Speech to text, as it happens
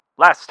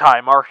Last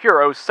time, our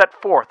heroes set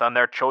forth on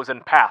their chosen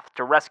path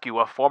to rescue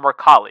a former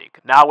colleague,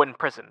 now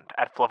imprisoned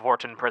at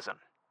Flavorton Prison.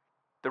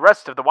 The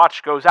rest of the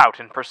Watch goes out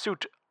in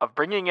pursuit of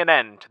bringing an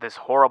end to this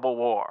horrible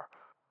war.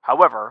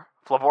 However,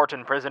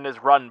 Flavorton Prison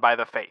is run by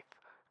the Faith,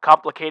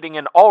 complicating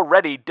an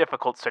already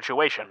difficult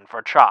situation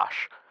for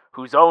Chosh,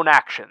 whose own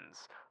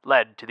actions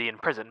led to the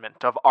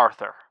imprisonment of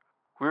Arthur.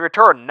 We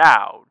return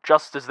now,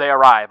 just as they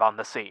arrive on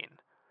the scene.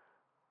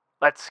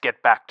 Let's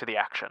get back to the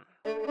action.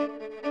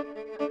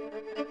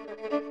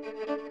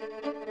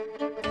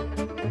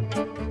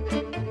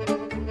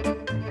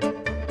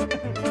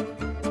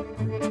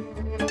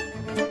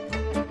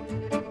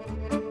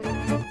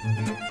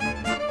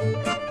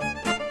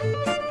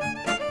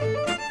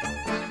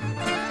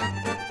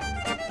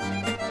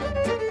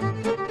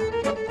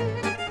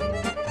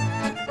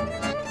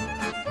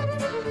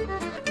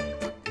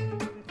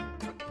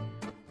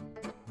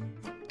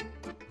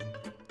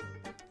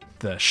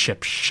 The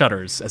ship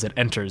shudders as it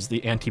enters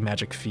the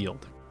anti-magic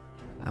field.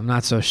 I'm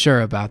not so sure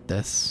about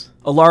this.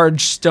 A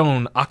large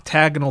stone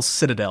octagonal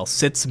citadel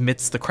sits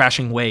amidst the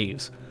crashing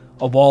waves,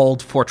 a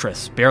walled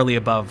fortress barely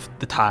above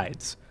the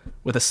tides,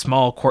 with a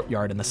small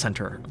courtyard in the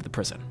center of the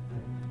prison.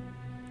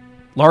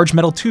 Large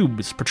metal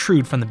tubes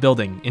protrude from the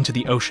building into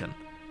the ocean,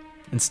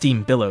 and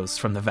steam billows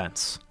from the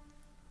vents.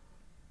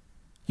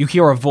 You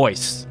hear a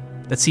voice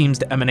that seems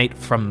to emanate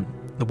from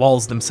the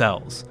walls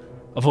themselves,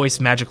 a voice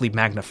magically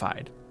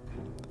magnified.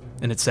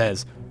 And it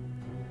says,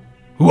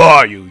 "Who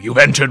are you? You've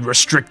entered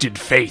restricted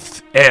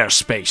Faith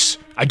airspace.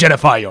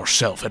 Identify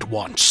yourself at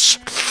once."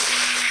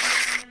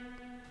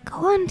 Go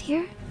on,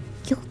 dear.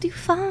 You'll do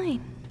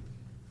fine.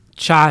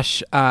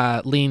 Chosh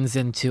leans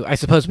into... I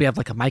suppose we have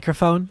like a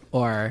microphone,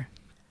 or...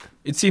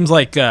 It seems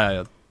like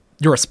your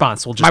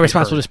response will just My be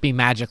response heard. will just be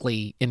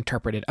magically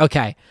interpreted.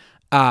 Okay.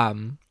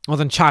 Well,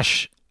 then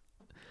Chosh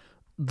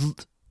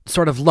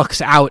sort of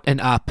looks out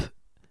and up,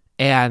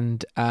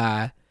 and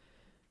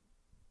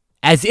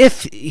as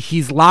if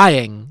he's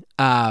lying,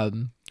 with a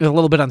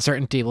little bit of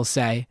uncertainty, we'll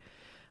say,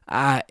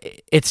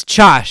 it's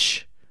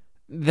Chosh,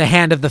 the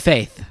Hand of the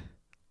Faith.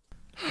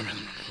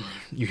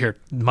 You hear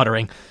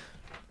muttering,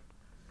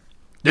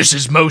 "This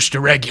is most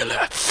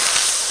irregular.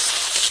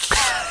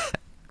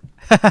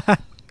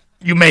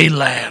 You may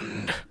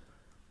land.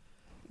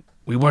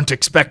 We weren't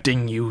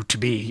expecting you to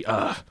be,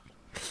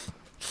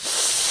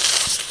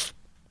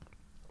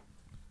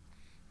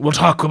 We'll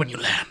talk when you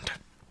land."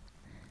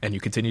 And you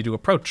continue to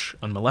approach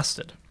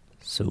unmolested.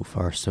 So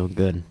far, so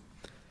good.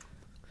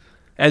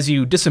 As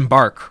you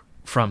disembark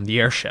from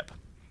the airship,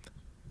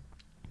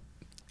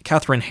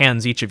 Catherine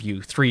hands each of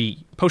you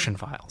 3 potion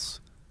vials,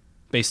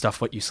 based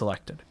off what you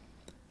selected.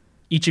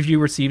 Each of you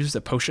receives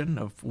a potion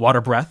of water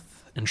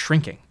breath and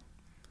shrinking.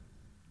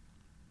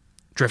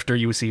 Drifter,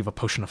 you receive a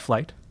potion of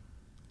flight.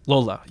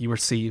 Lola, you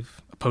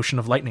receive a potion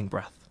of lightning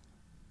breath.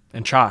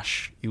 And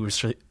Chosh,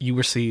 you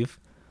receive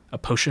a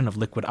potion of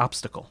liquid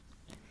obstacle.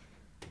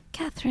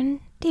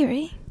 Catherine,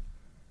 dearie,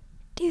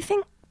 do you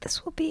think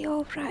this will be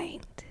all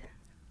right?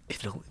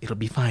 It'll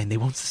be fine. They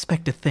won't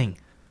suspect a thing.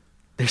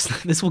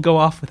 This will go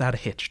off without a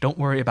hitch. Don't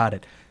worry about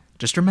it.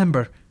 Just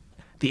remember,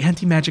 the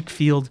anti-magic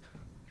field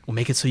will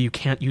make it so you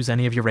can't use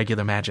any of your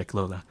regular magic,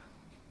 Lola.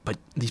 But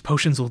these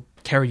potions will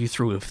carry you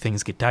through if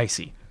things get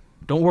dicey.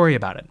 Don't worry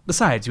about it.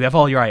 Besides, you have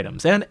all your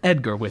items, and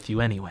Edgar with you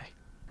anyway.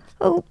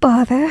 Oh,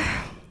 bother.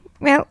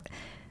 Well,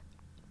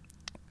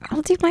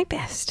 I'll do my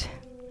best.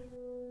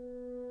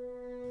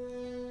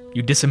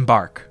 You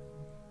disembark,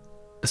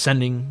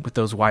 ascending with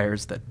those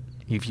wires that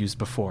you've used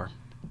before,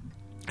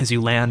 as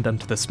you land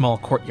onto the small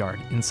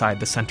courtyard inside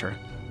the center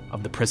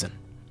of the prison.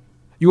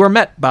 You are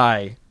met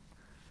by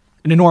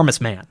an enormous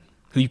man,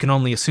 who you can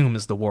only assume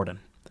is the warden.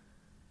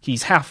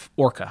 He's half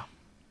orca.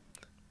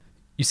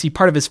 You see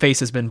part of his face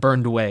has been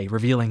burned away,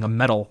 revealing a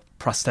metal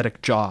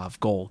prosthetic jaw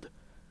of gold.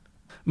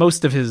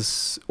 Most of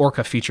his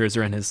orca features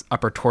are in his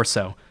upper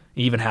torso.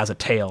 He even has a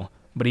tail,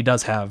 but he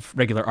does have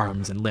regular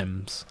arms and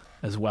limbs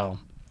as well.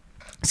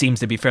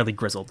 Seems to be fairly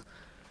grizzled.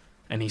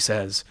 And he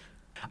says,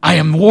 "I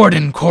am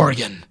Warden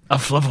Corrigan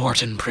of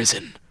Flavorton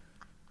Prison.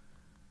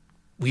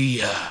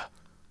 We,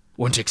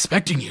 weren't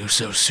expecting you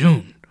so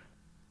soon."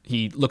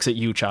 He looks at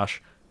you,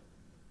 Chosh.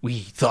 "We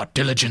thought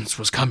diligence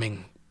was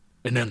coming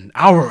in an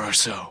hour or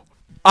so."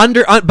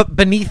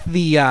 Beneath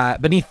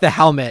the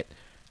helmet,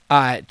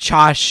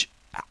 Chosh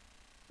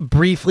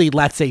briefly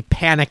lets a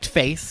panicked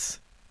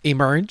face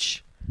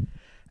emerge,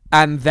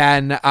 and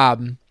then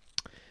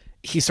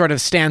he sort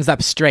of stands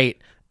up straight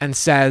and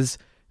says,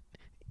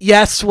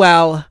 "Yes,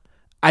 well,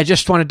 I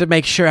just wanted to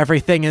make sure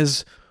everything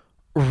is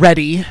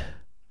ready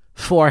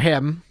for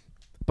him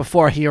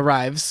before he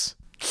arrives."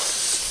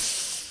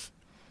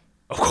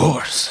 "Of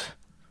course.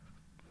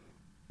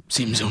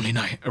 Seems only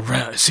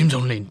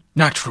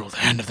natural the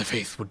Hand of the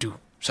Faith would do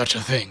such a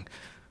thing.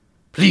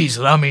 Please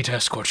allow me to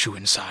escort you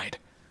inside."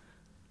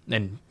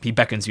 And he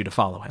beckons you to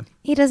follow him.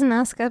 He doesn't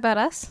ask about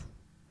us?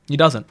 He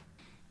doesn't.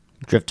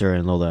 Drifter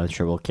and Lola, I'm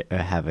sure, will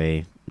have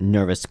a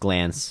nervous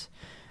glance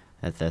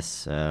at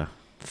this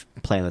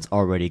plan that's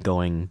already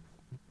going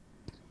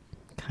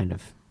kind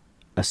of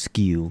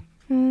askew.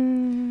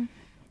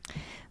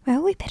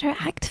 Well, we better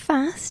act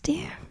fast,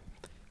 dear.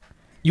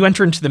 You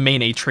enter into the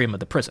main atrium of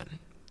the prison.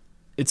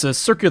 It's a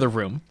circular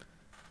room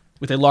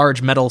with a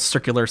large metal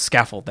circular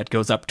scaffold that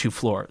goes up 2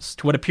 floors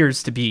to what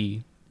appears to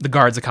be the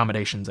guards'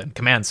 accommodations and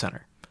command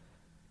center.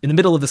 In the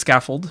middle of the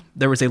scaffold,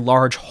 there is a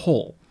large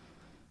hole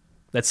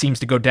that seems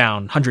to go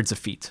down hundreds of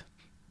feet.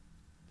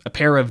 A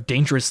pair of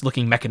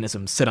dangerous-looking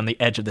mechanisms sit on the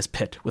edge of this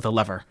pit with a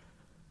lever.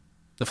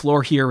 The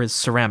floor here is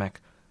ceramic,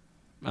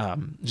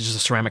 just a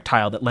ceramic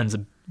tile that lends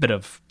a bit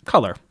of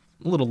color,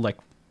 a little like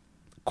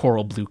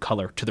coral blue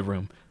color to the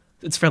room.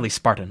 It's fairly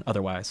Spartan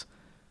otherwise.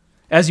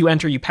 As you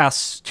enter, you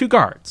pass 2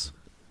 guards.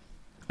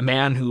 A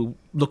man who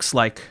looks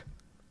like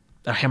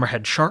a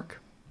hammerhead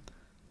shark,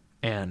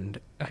 and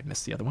I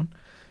missed the other one,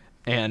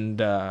 and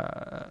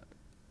a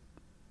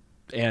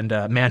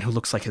man who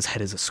looks like his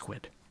head is a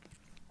squid.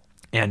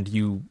 And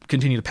you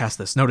continue to pass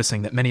this,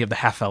 noticing that many of the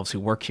half-elves who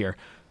work here,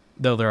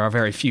 though there are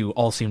very few,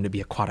 all seem to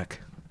be aquatic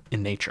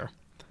in nature.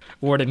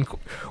 Warden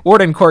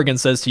Corrigan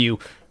says to you,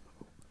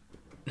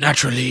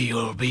 "Naturally,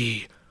 you'll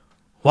be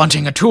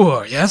wanting a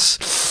tour,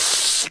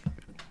 yes?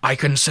 I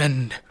can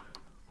send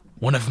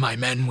one of my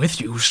men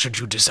with you, should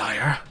you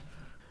desire."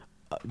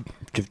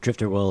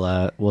 Drifter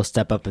will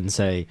step up and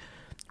say,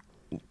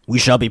 "We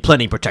shall be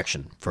plenty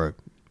protection for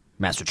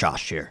Master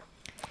Chosh here."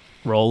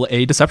 roll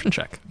a deception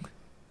check.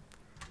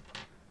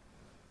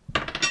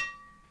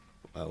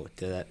 Oh,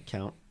 did that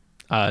count?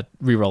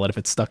 Reroll it if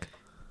it's stuck.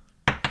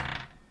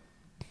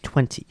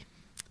 20.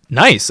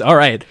 Nice. All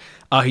right.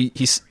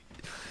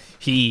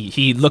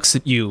 He looks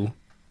at you.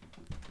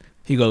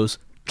 He goes,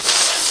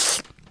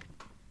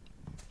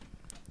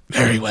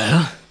 Very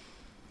well.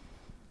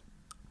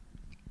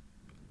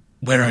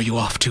 Where are you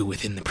off to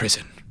within the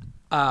prison?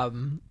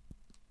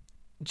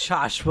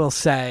 Josh will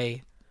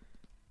say,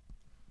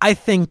 I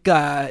think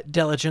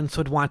Diligence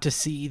would want to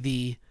see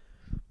the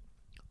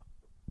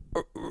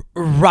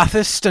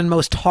roughest and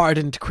most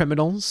hardened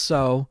criminals,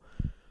 so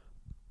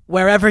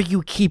wherever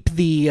you keep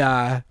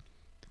the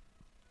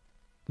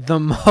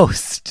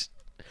most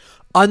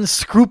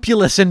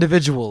unscrupulous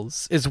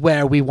individuals is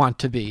where we want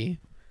to be.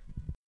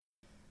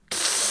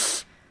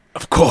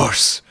 Of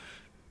course.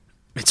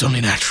 It's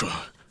only natural.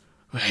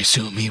 I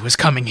assume he was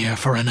coming here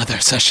for another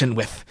session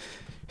with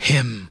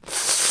him.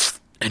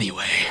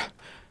 Anyway.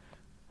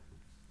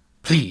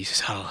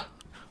 Please,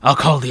 I'll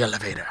call the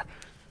elevator.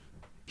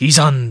 He's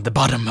on the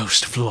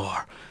bottommost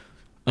floor.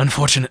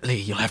 Unfortunately,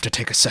 you'll have to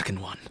take a second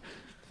one.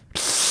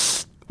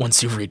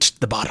 Once you've reached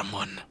the bottom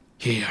one.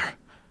 Here.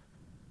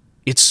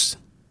 It's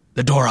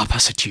the door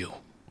opposite you.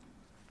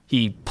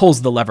 he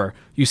pulls the lever.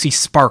 You see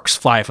sparks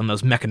fly from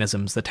those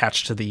mechanisms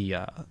attached to the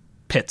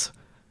pit,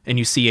 and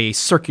you see a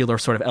circular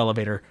sort of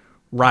elevator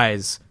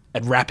rise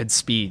at rapid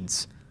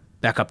speeds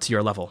back up to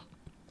your level.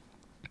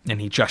 And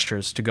he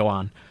gestures to go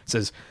on.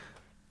 Says,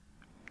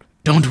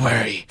 "Don't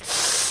worry.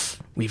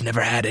 We've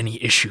never had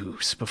any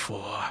issues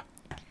before."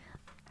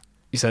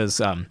 He says,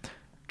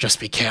 Just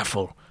be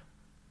careful.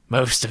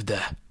 Most of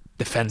the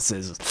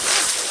defenses...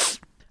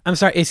 I'm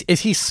sorry, is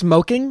he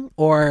smoking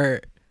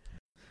or...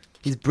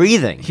 He's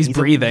breathing. He's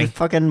breathing. A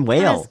fucking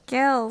whale. His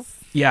gills.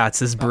 yeah, it's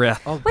his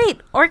breath. Wait,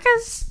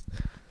 orcas?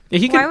 Yeah,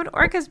 he Why can, would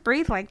orcas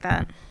breathe like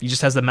that? he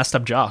just has the messed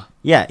up jaw.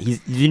 Yeah, you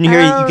didn't hear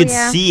Oh, you could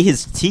yeah. see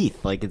his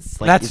teeth. Like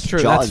it's like That's his true,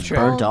 jaw that's is true.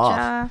 burnt Oh,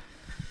 off.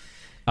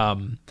 ja.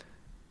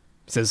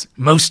 Says,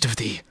 Most of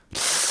the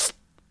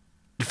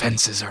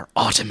defenses are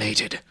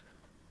automated.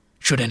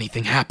 Should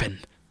anything happen,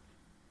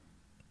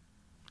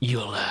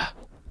 you'll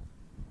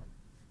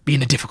be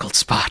in a difficult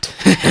spot.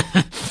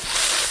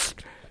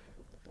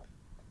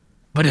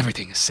 But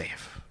everything is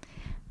safe.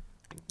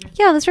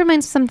 Yeah, this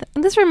reminds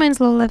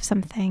Lola of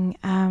something.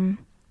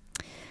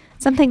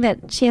 Something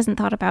that she hasn't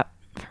thought about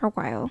for a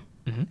while.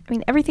 Mhm. I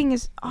mean, everything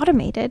is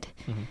automated.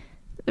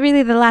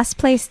 Really, the last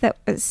place that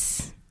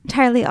was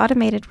entirely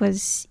automated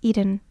was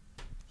Eden.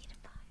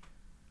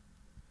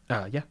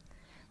 yeah.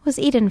 Was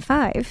Eden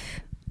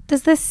 5.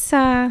 Does this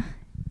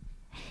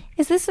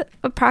is this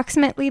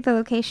approximately the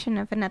location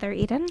of another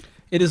Eden?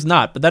 It is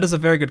not, but that is a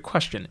very good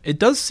question. It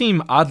does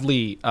seem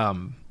oddly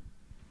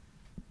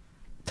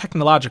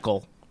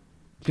technological,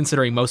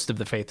 considering most of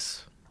the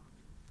Faith's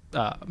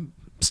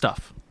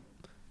stuff.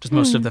 Just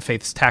most of the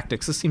Faith's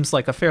tactics. This seems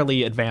like a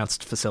fairly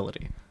advanced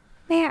facility.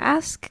 May I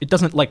ask? It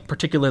doesn't like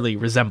particularly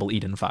resemble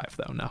Eden 5,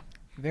 though, no.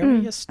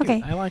 Very astute.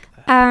 okay. I like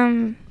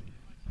that.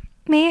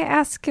 May I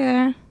ask,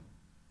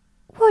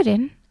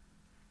 Warden?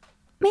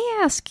 May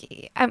I ask,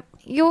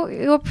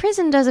 your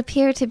prison does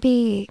appear to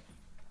be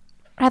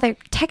rather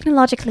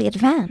technologically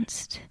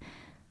advanced.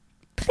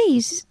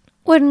 Please,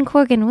 Warden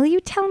Corgan, will you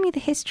tell me the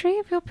history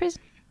of your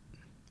prison?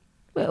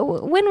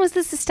 When was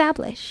this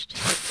established?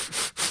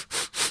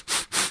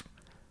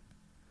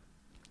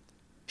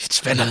 It's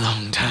been a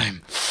long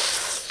time.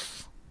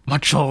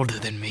 Much older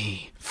than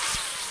me.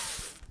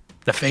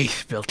 The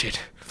Faith built it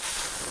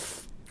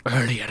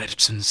early at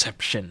its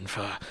inception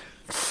for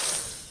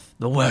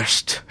the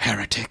worst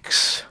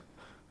heretics.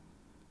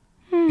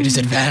 It is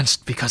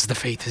advanced because the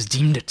Faith has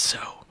deemed it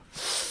so.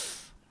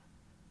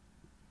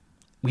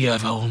 We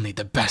have only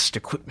the best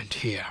equipment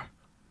here.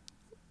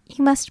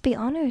 you must be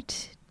honored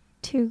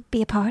to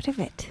be a part of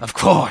it. Of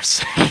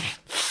course.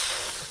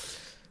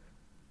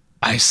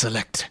 I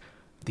select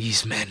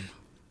these men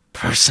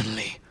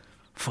personally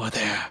for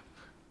their,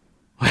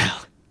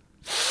 well,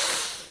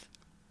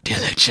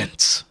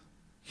 diligence.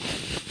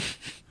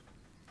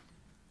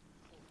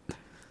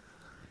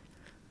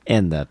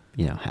 And the,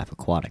 half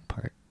aquatic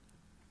part.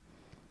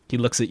 He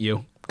looks at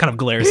you, kind of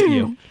glares at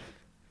you.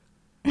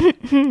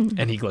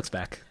 And he looks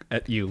back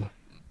at you,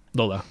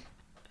 Lola.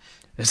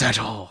 Is that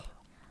all,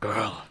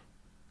 girl?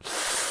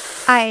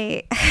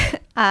 I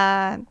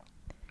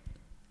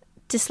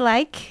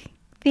dislike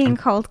being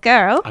called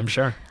girl. I'm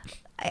sure.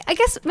 I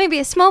guess maybe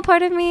a small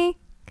part of me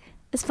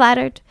is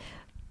flattered,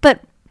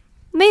 but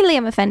mainly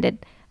I'm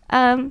offended.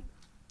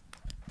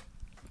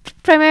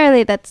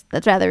 Primarily, that's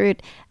rather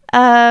rude.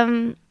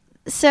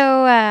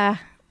 So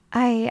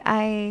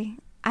I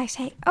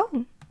say,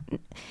 oh,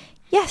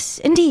 yes,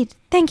 indeed.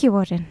 Thank you,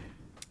 Warden.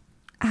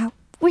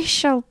 We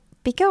shall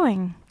be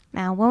going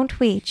now, won't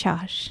we,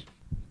 Josh?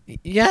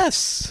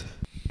 Yes.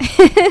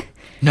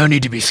 No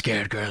need to be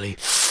scared, girlie.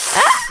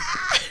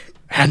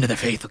 Hand of the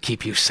Faith will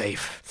keep you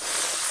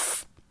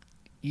safe.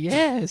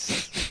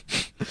 Yes.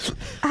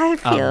 I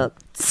feel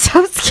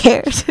so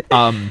scared.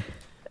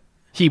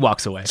 He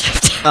walks away.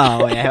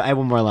 Oh, I have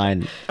one more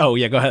line. Oh,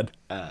 yeah, go ahead.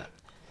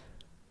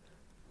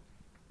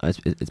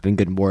 It's been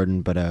good,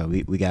 Warden, but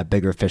we got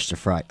bigger fish to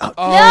fry. Oh,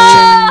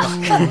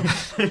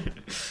 No!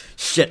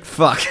 shit,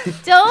 fuck.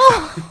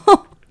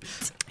 Don't!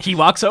 He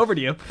walks over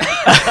to you.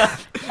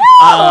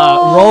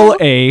 Roll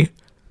a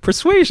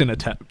persuasion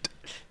attempt.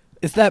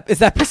 Is that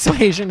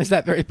persuasion? Is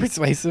that very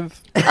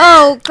persuasive?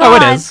 Oh,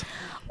 God. Oh, it is.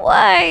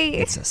 Why?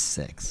 It's a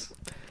 6.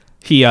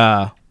 He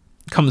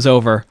comes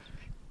over.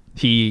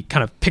 He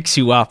kind of picks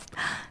you up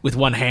with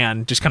one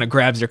hand, just kind of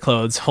grabs your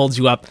clothes, holds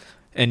you up,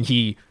 and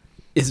he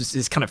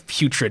is kind of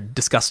putrid,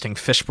 disgusting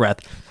fish breath,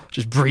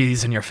 just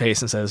breathes in your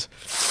face and says,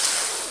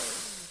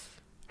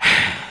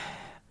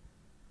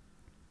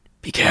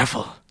 Be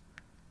careful,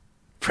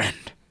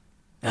 friend.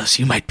 Else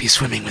you might be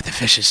swimming with the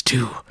fishes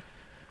too.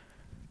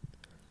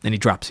 and he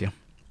drops you.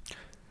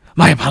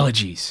 My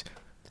apologies.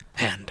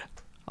 And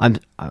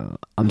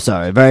I'm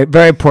sorry. Very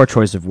very poor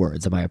choice of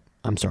words.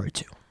 I'm sorry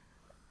too.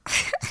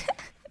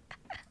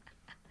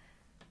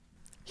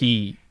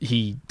 He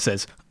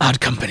says, odd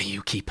company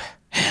you keep,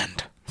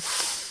 Hand.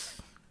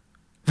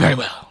 Very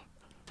well.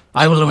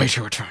 I will await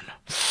your return.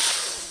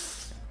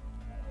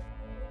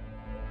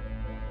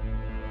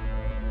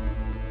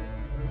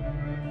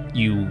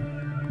 You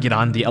get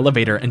on the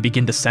elevator and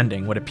begin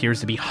descending what appears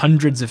to be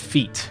hundreds of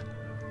feet.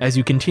 As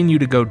you continue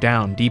to go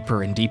down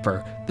deeper and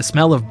deeper, the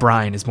smell of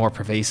brine is more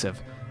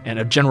pervasive, and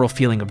a general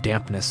feeling of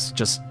dampness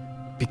just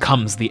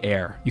becomes the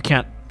air. You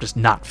can't just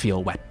not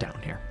feel wet down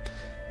here.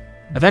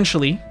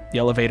 Eventually, the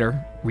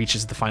elevator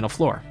reaches the final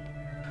floor.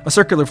 A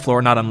circular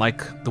floor not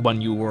unlike the one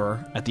you were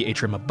at the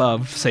atrium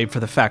above, save for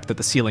the fact that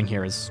the ceiling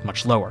here is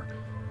much lower.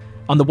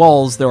 On the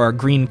walls, there are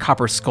green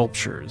copper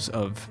sculptures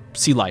of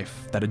sea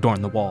life that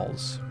adorn the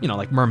walls,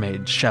 like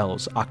mermaids,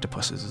 shells,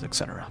 octopuses,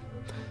 etc.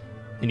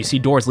 And you see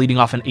doors leading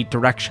off in 8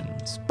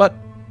 directions, but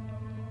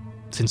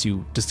since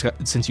you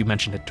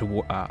mentioned it to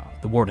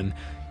the warden,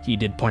 he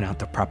did point out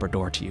the proper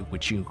door to you,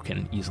 which you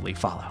can easily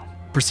follow.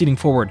 Proceeding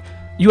forward,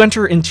 you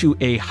enter into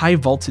a high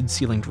vaulted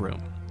ceilinged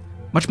room.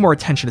 Much more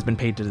attention has been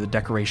paid to the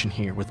decoration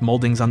here, with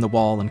moldings on the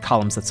wall and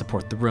columns that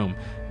support the room.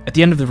 At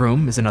the end of the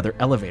room is another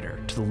elevator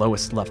to the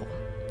lowest level.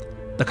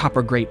 The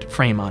copper grate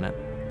frame on it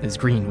is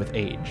green with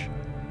age.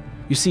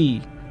 You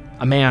see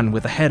a man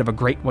with the head of a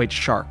great white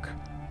shark,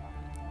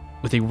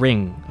 with a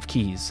ring of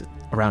keys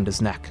around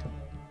his neck.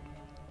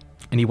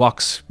 And he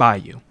walks by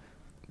you,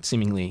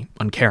 seemingly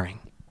uncaring.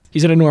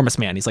 He's an enormous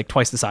man. He's like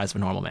twice the size of a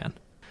normal man.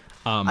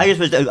 I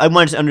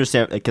wanted to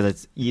understand,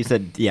 because you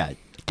said,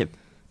 to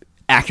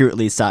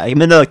accurately size. I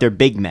mean, they're like they're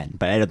big men,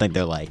 but I don't think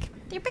they're like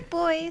They're big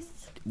boys.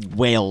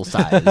 whale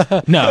size.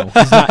 No,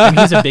 he's not. I mean,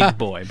 he's a big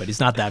boy, but he's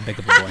not that big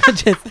of a boy.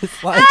 Just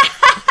this like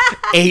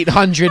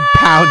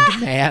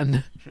 800-pound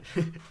man.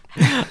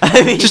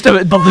 I mean, Just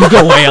a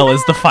beluga whale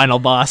is the final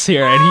boss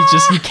here, and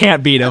you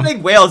can't beat I him.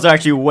 think whales are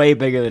actually way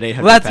bigger than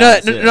 800 Well, that's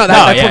pounds. that's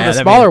yeah, one of the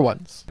I smaller mean-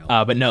 ones.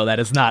 But no, that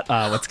is not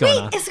what's going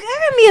on. Is there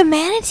gonna be a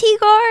manatee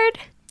guard?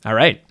 All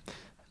right.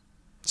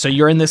 So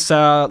you're in this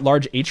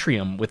large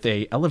atrium with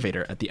a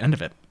elevator at the end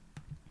of it.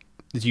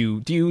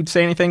 Do you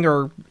say anything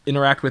or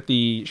interact with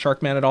the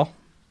shark man at all?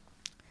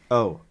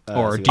 Or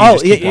Or do you Oh,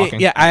 just keep walking?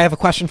 yeah, I have a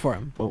question for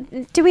him.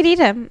 Do we need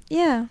him?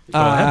 Yeah.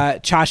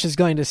 Josh is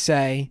going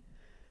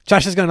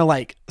to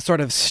like sort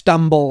of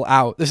stumble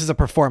out. This is a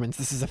performance.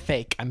 This is a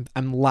fake.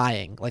 I'm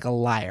lying like a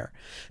liar.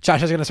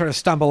 Josh is going to sort of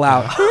stumble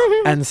out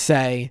and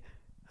say,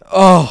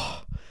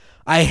 "Oh,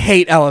 I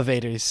hate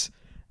elevators."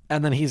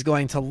 And then he's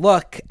going to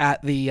look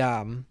at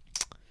the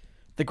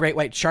great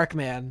white shark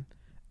man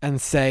and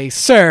say,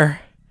 "Sir,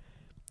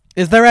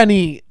 is there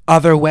any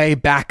other way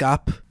back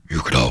up?" you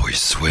could always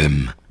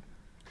swim.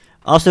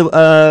 Also,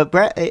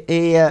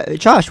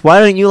 Josh, why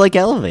don't you like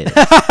elevators?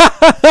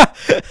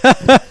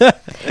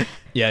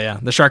 Yeah.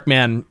 The shark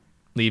man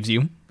leaves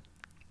you,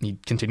 He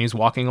continues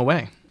walking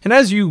away. And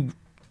as you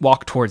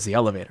walk towards the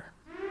elevator,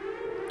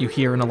 you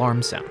hear an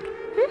alarm sound.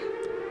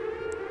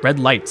 Red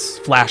lights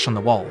flash on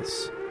the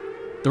walls.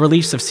 The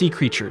reliefs of sea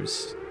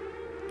creatures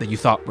that you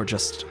thought were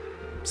just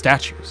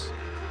statues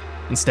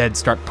instead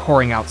start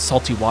pouring out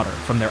salty water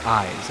from their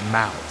eyes and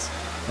mouths,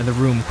 and the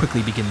room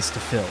quickly begins to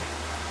fill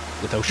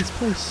with ocean. This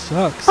place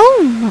sucks.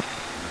 Oh,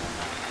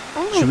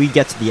 no. Should we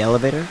get to the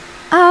elevator?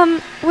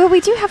 Well,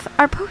 we do have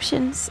our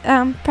potions.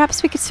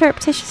 Perhaps we could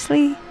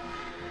surreptitiously.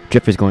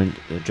 Drifter's going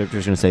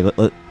to say,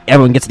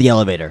 everyone get to the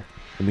elevator.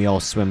 And we all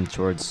swim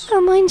towards...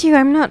 Oh, mind you,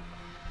 I'm not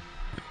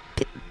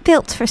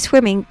built for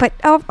swimming, but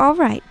all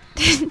right.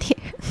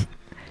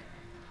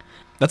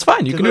 That's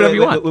fine. You can do whatever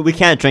you want. We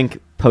can't drink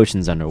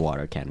potions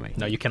underwater, can we?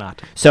 No, you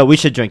cannot. So we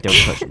should drink their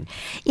potion.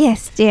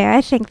 Yes, dear,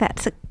 I think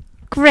that's a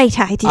great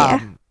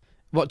idea.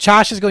 Well,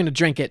 Chosh is going to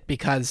drink it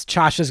because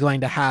Chosh is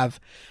going to have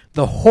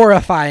the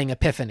horrifying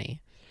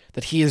epiphany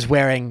that he is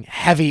wearing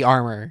heavy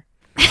armor.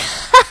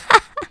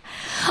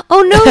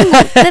 Oh no,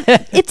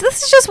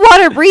 this is just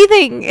water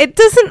breathing. It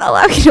doesn't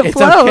allow you to It's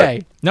float.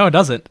 okay. No, it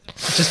doesn't.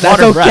 It's just That's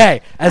water breath.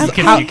 okay. As You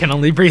can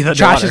only breathe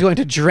underwater. Josh is going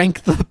to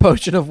drink the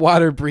potion of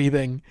water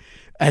breathing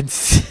and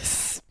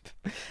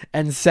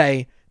and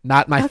say,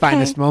 "Not my Okay.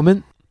 finest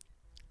moment,"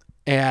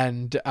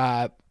 and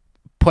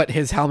put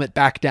his helmet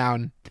back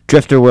down.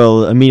 Drifter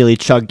will immediately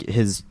chug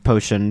his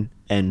potion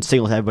and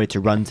signal to everybody to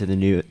run to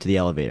the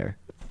elevator.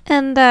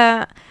 And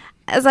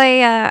as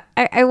I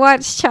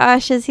watch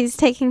Josh as he's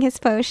taking his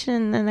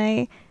potion, and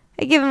I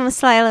give him a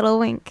sly little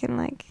wink and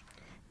like,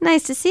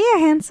 "Nice to see you,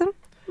 handsome."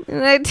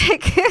 And I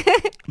take.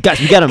 Guys,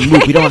 we gotta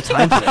move. We don't have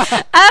time for this.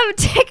 I'm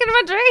taking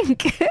my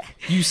drink.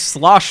 You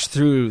slosh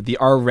through the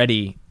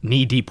already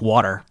knee-deep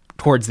water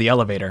towards the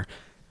elevator.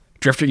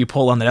 Drifter, you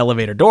pull on the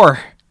elevator door.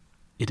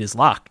 It is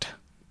locked.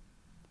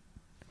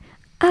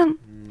 Pardon,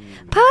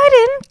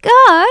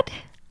 God.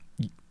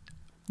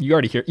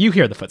 You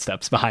hear the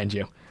footsteps behind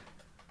you.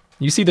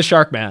 You see the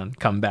shark man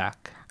come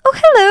back. Oh,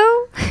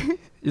 hello.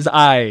 His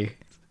eye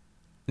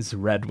is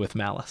red with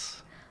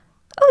malice.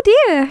 Oh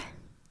dear.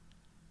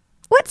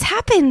 What's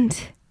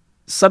happened?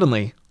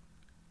 Suddenly,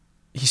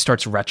 he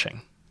starts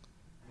retching,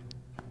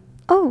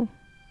 Oh.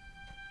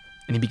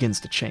 and he begins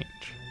to change.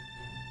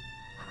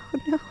 Oh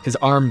no. His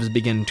arms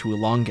begin to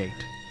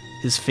elongate.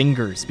 His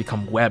fingers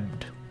become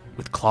webbed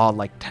with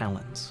claw-like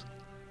talons.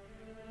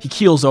 He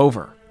keels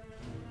over.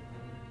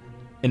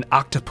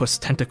 Octopus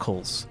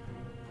tentacles,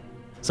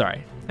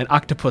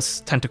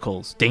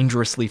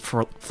 dangerously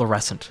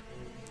fluorescent,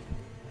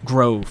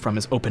 grow from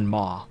his open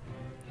maw.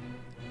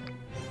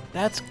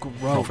 That's gross.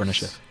 Roll for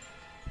initiative.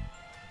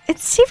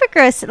 It's super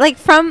gross.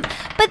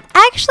 But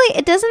actually,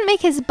 it doesn't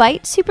make his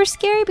bite super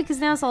scary because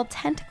now it's all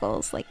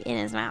tentacles, like, in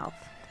his mouth.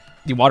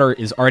 The water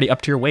is already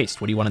up to your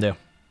waist. What do you want to do?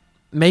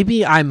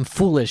 Maybe I'm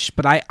foolish,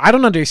 but I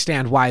don't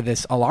understand why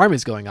this alarm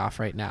is going off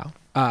right now.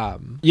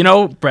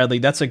 Bradley,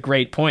 that's a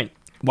great point.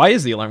 Why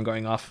is the alarm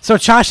going off? So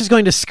Chosh is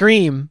going to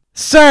scream,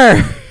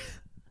 "Sir,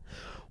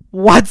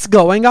 what's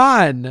going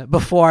on?"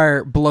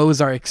 before blows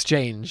are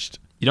exchanged.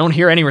 You don't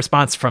hear any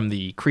response from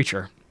the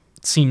creature.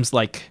 It seems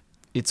like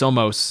it's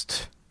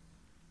almost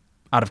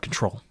out of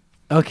control.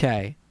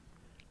 Okay.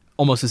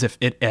 Almost as if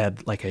it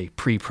had like a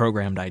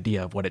pre-programmed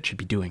idea of what it should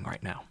be doing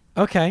right now.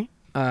 Okay.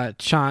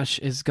 Chosh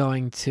is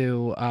going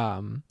to,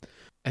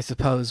 I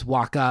suppose,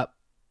 walk up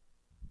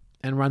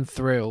and run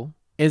through.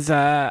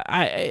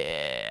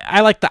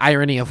 I like the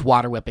irony of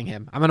water whipping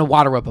him. I'm gonna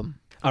water whip him.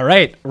 All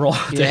right, roll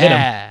to hit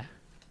him.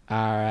 All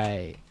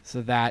right.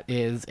 So that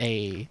is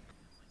a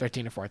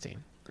 13 or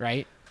 14,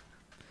 right?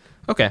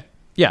 Okay.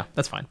 Yeah,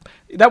 that's fine.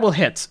 That will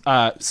hit.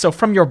 So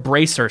from your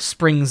bracer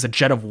springs a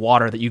jet of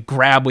water that you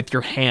grab with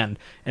your hand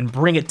and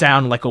bring it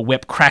down like a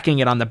whip, cracking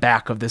it on the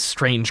back of this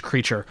strange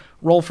creature.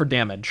 Roll for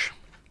damage.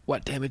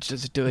 What damage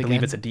does it do again?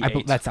 believe it's a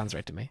D8. That sounds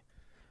right to me.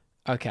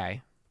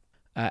 Okay.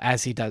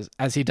 As he does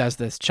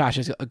this, Josh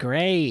is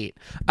great.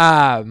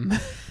 Good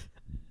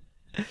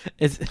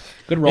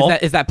roll.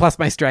 Is that plus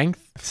my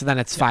strength? So then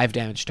it's 5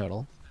 damage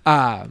total.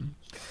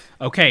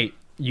 Okay,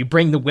 you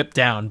bring the whip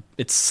down.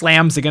 It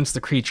slams against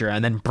the creature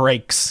and then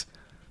breaks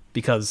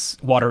because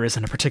water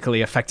isn't a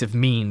particularly effective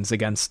means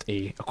against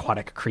a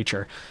aquatic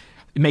creature.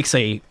 It makes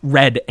a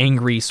red,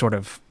 angry sort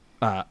of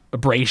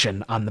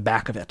abrasion on the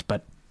back of it,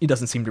 but he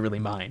doesn't seem to really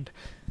mind.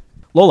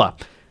 Lola,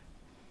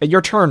 at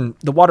your turn,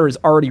 the water has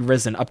already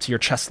risen up to your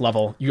chest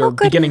level. You're Oh,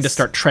 beginning to goodness.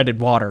 start treaded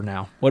water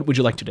now. What would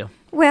you like to do?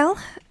 Well,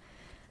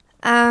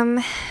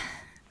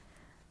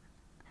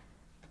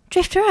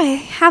 Drifter, I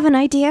have an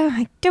idea.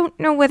 I don't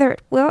know whether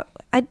it will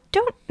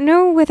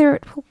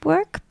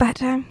work,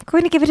 but I'm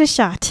going to give it a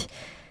shot.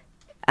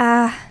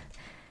 Here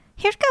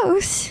it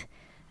goes.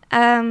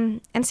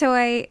 And so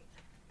I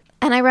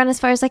run as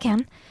far as I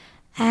can,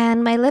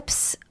 and my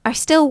lips are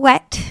still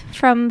wet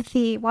from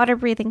the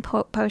water-breathing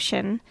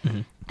potion,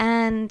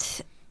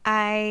 and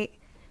I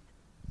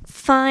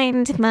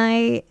find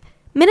my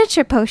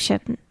miniature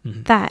potion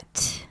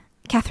that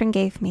Catherine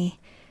gave me,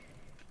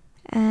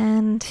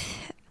 and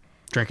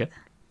Drink it.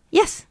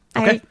 yes,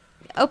 Okay.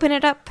 I open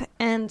it up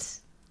and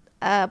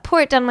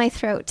pour it down my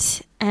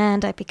throat,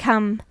 and I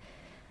become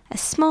as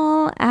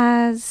small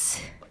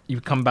as... You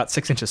become about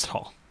 6 inches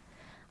tall.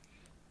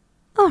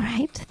 All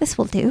right, this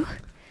will do.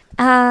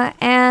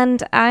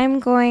 And I'm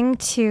going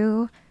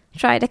to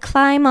try to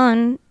climb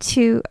on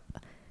to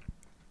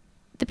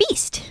the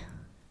beast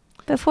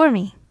before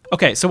me.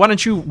 Okay, so why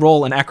don't you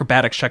roll an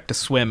acrobatics check to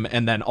swim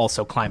and then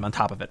also climb on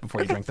top of it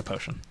before you drink the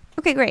potion?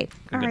 Okay, great.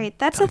 All Good right,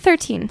 that's a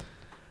 13.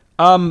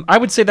 I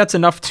would say that's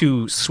enough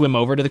to swim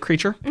over to the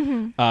creature,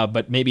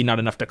 but maybe not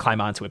enough to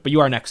climb onto it. But you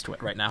are next to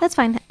it right now. That's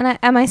fine. And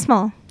am I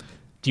small?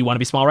 Do you want to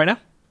be small right now?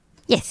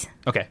 Yes.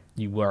 Okay,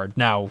 you are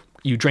now.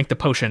 You drink the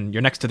potion.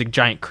 You're next to the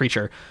giant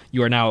creature.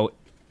 You are now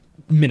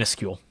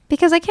minuscule.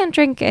 Because I can't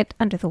drink it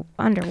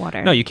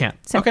underwater. No, you can't.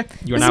 So Okay,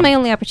 you are this now. is my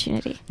only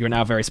opportunity. You are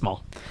now very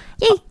small.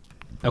 Yay!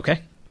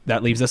 Okay,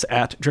 that leaves us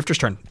at Drifter's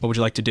turn. What would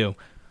you like to do?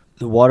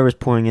 The water is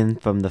pouring in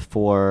from the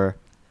 4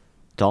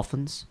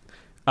 dolphins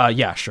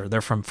Yeah, sure.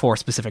 They're from 4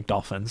 specific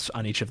dolphins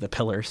on each of the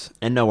pillars.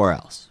 and nowhere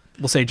else.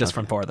 We'll say just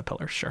from 4 of the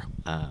pillars. Sure.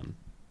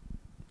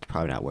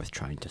 Probably not worth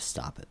trying to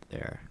stop it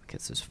there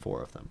because there's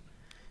 4 of them.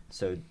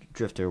 So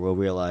Drifter will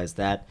realize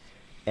that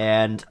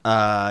and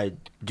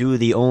do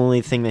the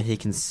only thing that he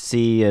can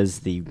see as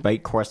the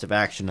right course of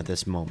action at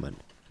this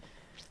moment.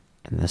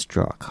 And let's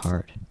draw a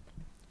card.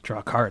 Draw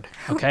a card.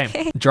 Okay.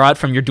 Okay. Draw it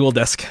from your dual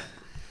disc.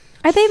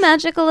 Are they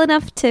magical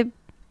enough to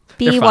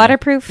be They're fine.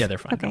 waterproof? Yeah, they're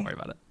fine. Okay. Don't worry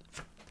about it.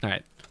 All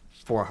right.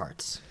 4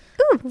 hearts.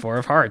 4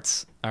 of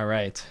hearts. All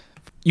right.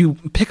 You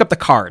pick up the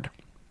card.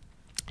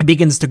 It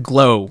begins to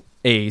glow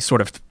a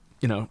sort of,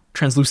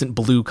 translucent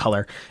blue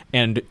color,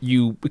 and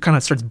it kind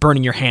of starts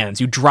burning your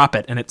hands. You drop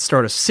it, and it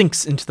sort of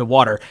sinks into the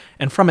water,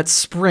 and from it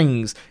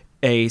springs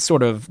a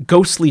sort of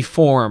ghostly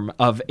form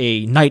of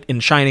a knight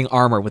in shining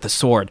armor with a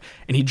sword,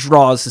 and he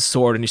draws his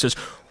sword, and he says,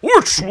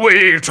 "Which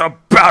way to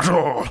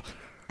battle?"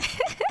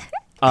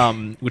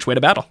 Which way to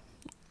battle?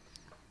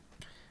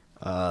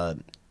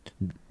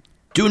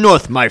 Due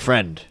north, my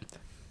friend.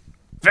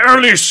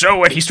 Verily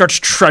so, and he starts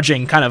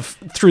trudging kind of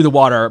through the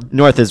water.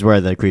 North is where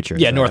the creature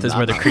is. Yeah, north is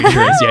where the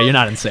creature is. Yeah, you're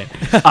not insane.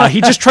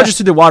 He just trudges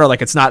through the water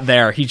like it's not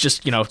there. He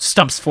just,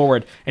 stumps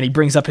forward, and he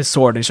brings up his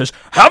sword, and he says,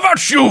 "How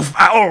about you,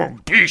 foul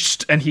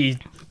beast?" And he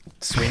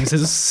swings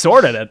his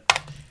sword at it.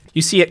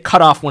 You see it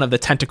cut off one of the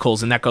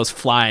tentacles, and that goes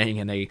flying,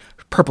 and a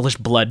purplish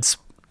blood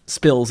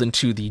spills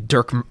into the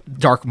dark,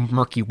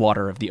 murky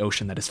water of the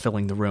ocean that is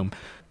filling the room.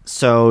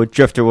 So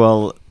Drifter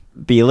will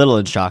be a little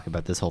in shock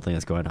about this whole thing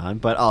that's going on,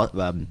 but I'll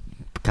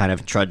kind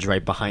of trudge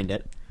right behind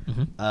it.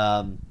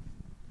 And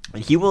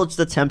he will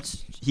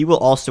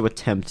also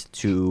attempt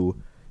to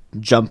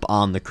jump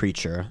on the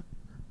creature,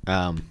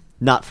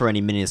 not for any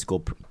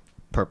minuscule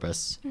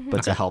purpose,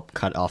 but to help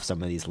cut off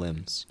some of these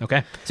limbs.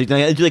 Okay, So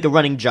you do like a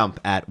running jump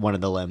at one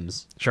of the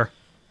limbs. sure.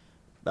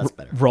 That's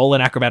better. Roll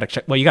an acrobatic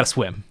check. Well, you got to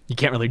swim. You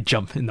can't really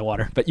jump in the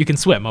water, but you can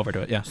swim over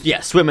to it, yeah. Yeah,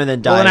 swim and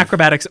then dive. Roll an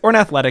acrobatics or an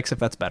athletics if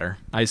that's better.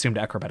 I assumed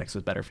acrobatics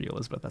was better for you,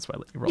 Elizabeth. That's why I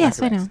let you roll. Yes,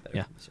 I acrobatics. know.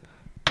 Yeah.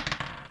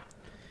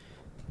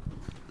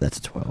 That's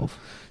a 12.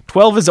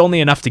 12 is only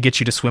enough to get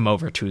you to swim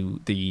over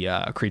to the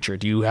creature.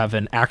 Do you have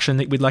an action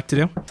that we'd like to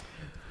do? Yes.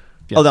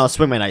 Oh, then I'll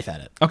swing my knife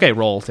at it. Okay,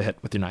 roll to hit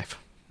with your knife.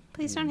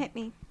 Please don't hit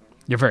me.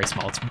 You're very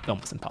small. It's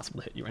almost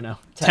impossible to hit you right now.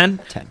 10.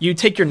 10? You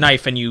take your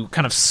knife and you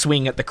kind of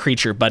swing at the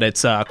creature, but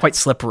it's quite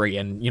slippery,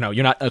 and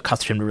you're not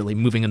accustomed to really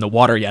moving in the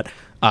water yet.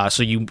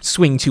 So you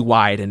swing too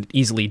wide and it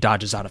easily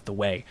dodges out of the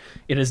way.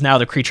 It is now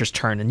the creature's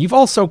turn, and you've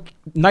also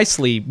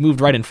nicely moved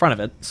right in front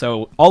of it.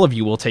 So all of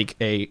you will take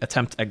a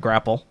attempt at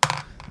grapple.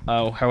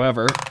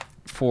 However,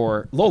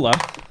 for Lola,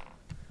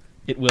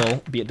 it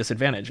will be at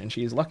disadvantage, and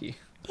she is lucky.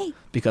 Yay.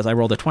 Because I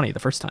rolled a 20 the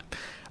first time.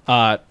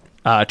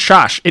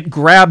 Chosh, it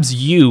grabs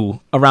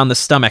you around the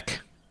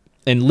stomach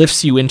and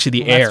lifts you into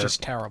the air. That's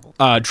just terrible.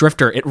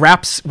 Drifter, it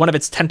wraps one of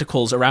its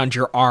tentacles around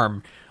your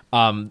arm,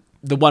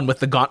 the one with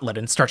the gauntlet,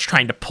 and starts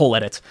trying to pull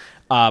at it,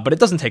 but it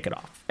doesn't take it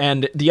off.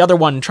 And the other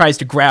one tries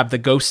to grab the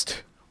ghostly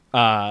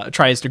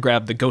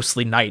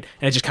knight,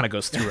 and it just kind of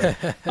goes through it.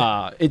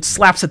 It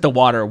slaps at the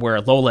water where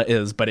Lola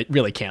is, but it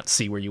really can't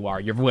see where you are.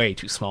 You're way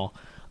too small.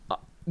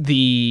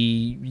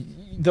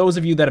 Those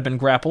of you that have been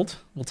grappled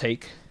will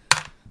take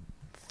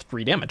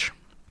 3 damage.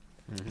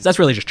 So that's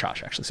really just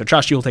Chosh, actually. So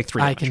Chosh, you will take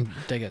 3 damage. I can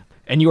dig it.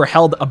 And you are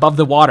held above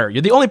the water.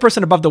 You're the only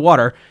person above the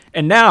water,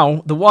 and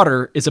now the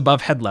water is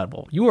above head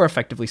level. You are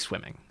effectively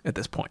swimming at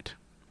this point.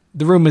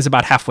 The room is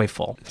about halfway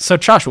full. So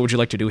Chosh, what would you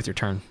like to do with your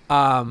turn?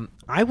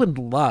 I would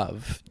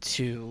love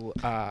to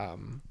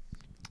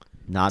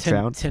Not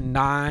drown? to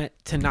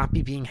not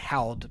be being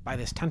held by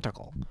this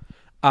tentacle.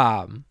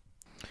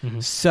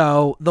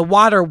 So the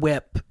water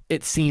whip,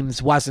 it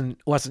seems, wasn't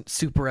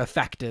super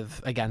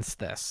effective against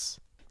this.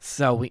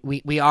 So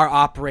we are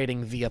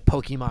operating via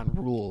Pokemon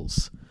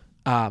rules,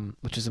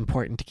 which is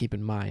important to keep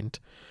in mind.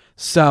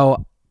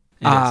 So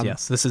It is,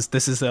 yes.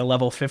 This is a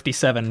level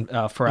 57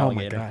 for oh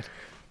alligator. my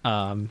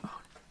god,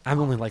 I'm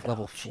only like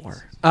level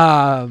 4.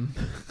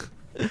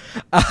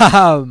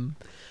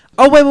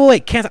 Oh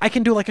wait! I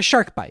can do like a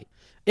shark bite.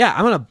 Yeah,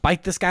 I'm gonna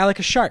bite this guy like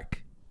a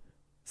shark.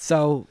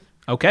 So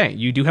Okay,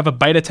 you do have a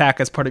bite attack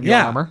as part of your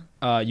Yeah. armor.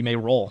 You may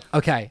roll.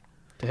 okay,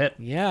 to hit.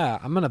 Yeah,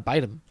 I'm gonna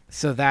bite him.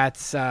 So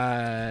that's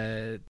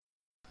That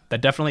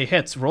definitely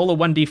hits. Roll a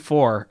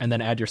 1d4 and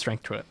then add your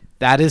strength to it.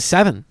 that is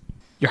 7.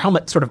 Your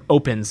helmet sort of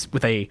opens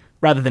with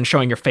rather than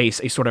showing your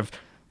face, a sort of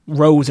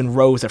rows and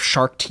rows of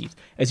shark teeth.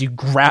 As you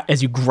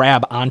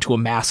grab onto a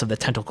mass of the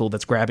tentacle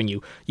that's grabbing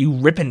you, you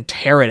rip and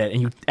tear at it,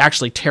 and you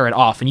actually tear it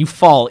off, and you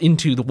fall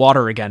into the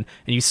water again,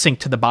 and you sink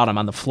to the bottom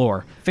on the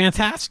floor.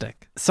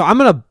 Fantastic. So I'm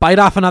gonna bite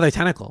off another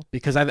tentacle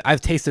because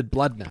I've tasted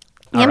blood now.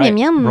 All Yum, right, yum,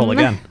 yum. roll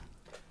again,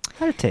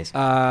 How'd it taste?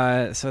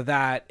 So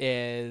that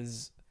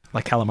is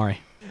like calamari.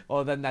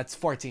 then that's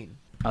 14.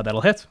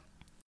 That'll hit.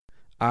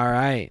 All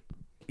right.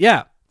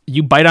 Yeah.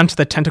 You bite onto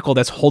the tentacle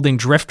that's holding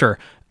Drifter.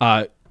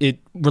 It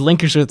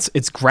relinquishes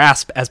its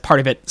grasp as part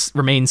of it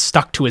remains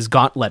stuck to his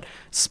gauntlet,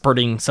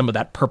 spurting some of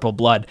that purple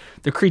blood.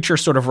 The creature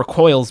sort of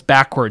recoils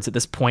backwards at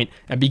this point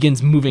and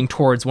begins moving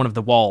towards one of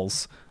the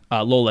walls.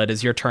 Lola, it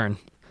is your turn.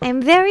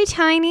 I'm very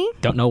tiny,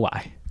 Don't know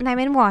why. and I'm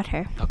in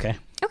water. Okay.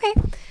 Okay.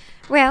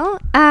 Well,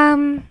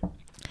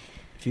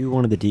 If you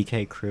wanted the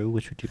DK crew,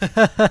 which would you?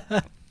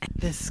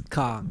 This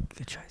cog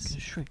tries to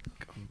shrink.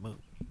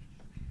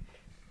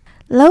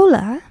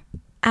 Lola,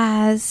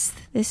 as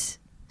this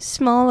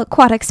small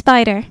aquatic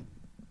spider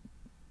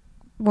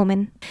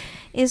woman,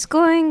 is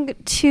going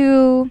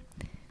to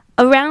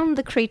around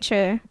the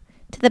creature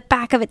to the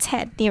back of its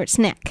head near its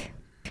neck.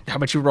 How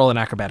about you roll an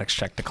acrobatics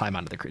check to climb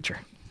onto the creature?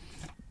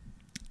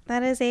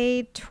 That is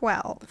a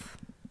 12.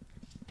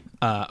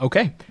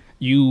 Okay.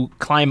 You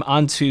climb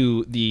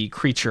onto the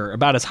creature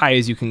about as high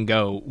as you can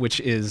go, which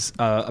is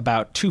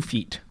about 2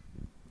 feet.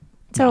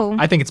 So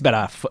I think it's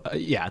about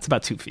it's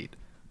about 2 feet.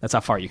 That's how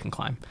far you can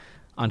climb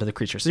onto the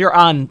creature. So you're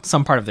on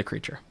some part of the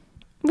creature.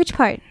 which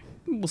part?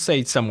 We'll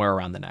say somewhere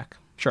around the neck.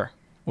 Sure.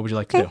 What would you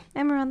like to Okay, do?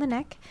 I'm around the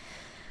neck.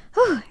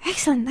 Oh,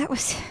 excellent. That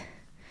was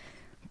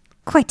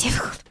quite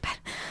difficult,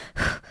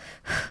 but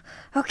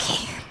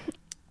okay.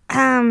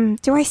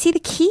 Do I see the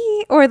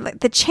key or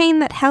the chain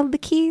that held the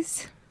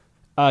keys?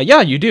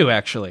 Yeah, you do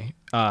actually.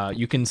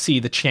 You can see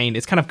the chain.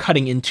 It's kind of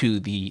cutting into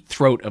the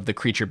throat of the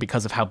creature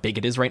because of how big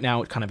it is right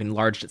now. It kind of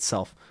enlarged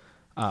itself.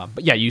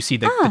 But yeah, you see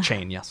the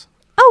chain, yes.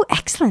 Oh,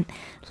 excellent.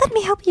 Let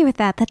me help you with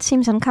that. That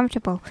seems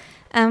uncomfortable.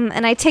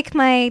 And I take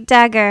my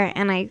dagger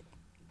and I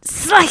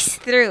slice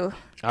through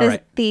All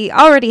right. the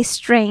already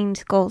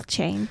strained gold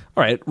chain.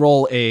 All right,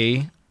 roll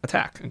a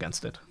attack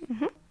against it.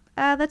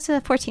 That's a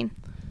 14.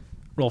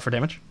 Roll for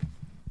damage.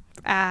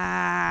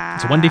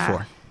 It's It's a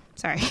 1d4.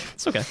 Sorry.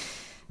 It's okay.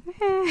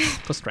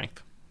 Plus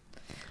strength.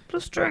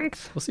 Plus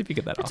strength. We'll see if you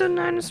get that It's off. a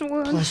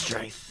 -1.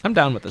 Strength. I'm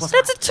down with this.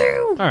 That's a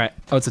 2. All right.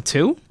 Oh, it's a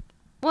 2?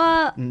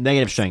 Well,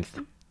 Negative strength.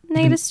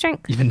 Negative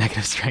strength. Even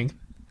negative strength.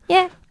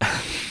 Yeah.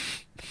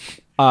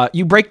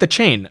 You break the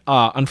chain.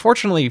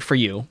 Unfortunately for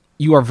you,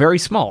 you are very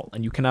small,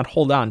 and you cannot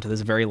hold on to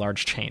this very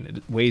large chain.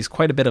 It weighs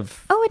quite a bit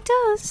of. Oh, it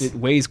does. It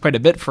weighs quite a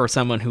bit for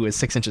someone who is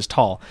 6 inches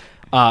tall.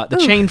 The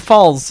chain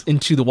falls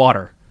into the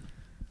water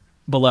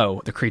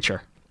below the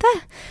creature.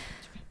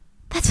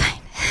 That's fine.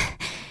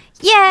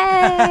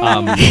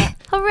 Yay!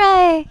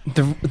 Hooray!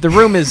 The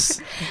room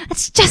is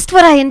That's just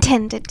what I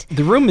intended.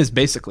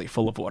 basically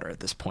full of water at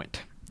this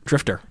point.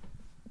 Drifter,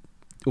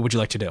 what would you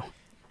like to do?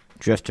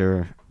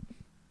 Drifter.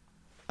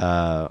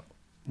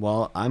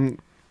 Well,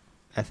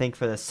 I think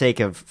for the sake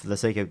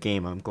of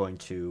game, I'm going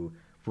to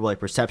roll a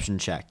perception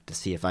check to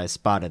see if I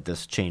spotted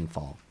this chain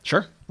fall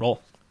Sure,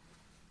 roll.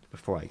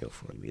 before I go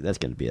for it. That's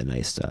going to be a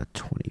nice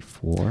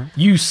 24.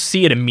 You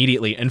see it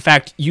immediately. In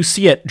fact, you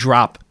see it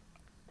drop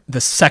the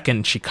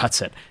second she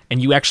cuts it,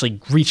 and you actually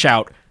reach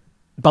out.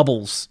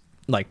 Bubbles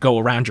like go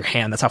around your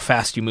hand. That's how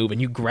fast you move, and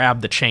you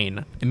grab the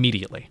chain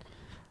immediately.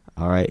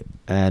 All right,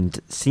 and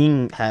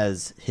seeing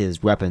as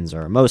his weapons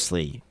are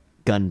mostly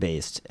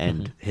gun-based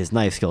and his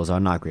knife skills are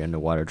not great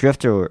underwater,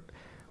 Drifter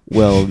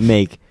will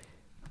make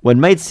what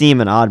might seem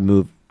an odd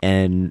move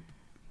and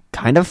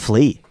kind of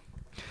flee.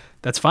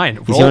 That's fine.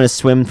 He's going to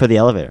swim for the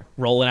elevator.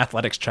 Roll an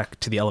athletics check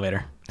to the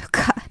elevator. Oh,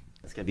 God.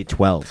 It's going to be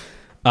 12.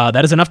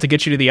 That is enough to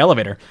get you to the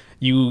elevator.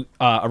 You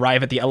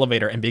arrive at the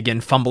elevator and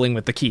begin fumbling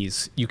with the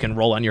keys. You can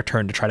roll on your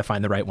turn to try to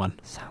find the right one.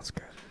 Sounds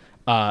good.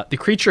 The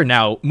creature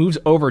now moves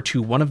over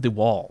to one of the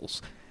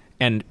walls,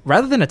 and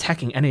rather than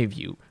attacking any of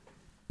you,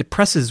 it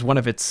presses one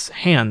of its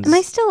hands. Am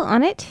I still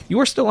on it? You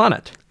are still on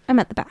it. I'm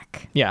at the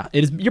back. Yeah,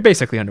 it is. You're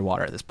basically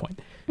underwater at this point.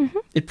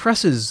 It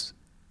presses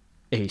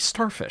a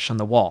starfish on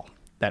the wall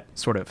that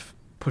sort of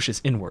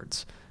pushes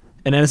inwards.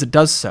 And as it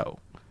does so,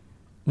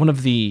 one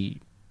of the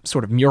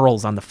sort of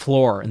murals on the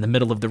floor in the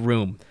middle of the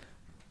room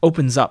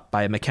opens up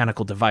by a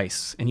mechanical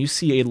device, and you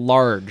see a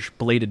large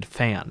bladed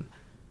fan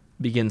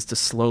begins to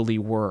slowly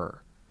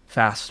whir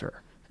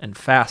faster and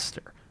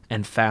faster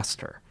and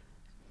faster.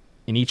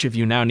 And each of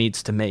you now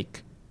needs to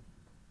make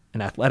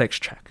an athletics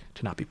check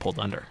to not be pulled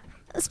under.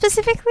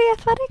 Specifically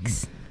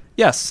athletics?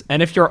 Yes,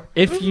 and if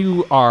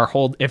you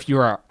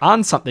are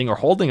on something or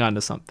holding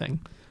onto something,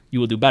 you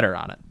will do better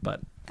on it. But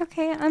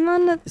Okay, I'm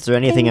on the... Is there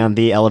anything on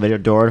the elevator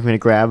door I'm going to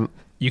grab?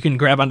 you can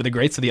grab onto the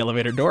grates of the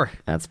elevator door.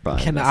 That's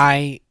probably Can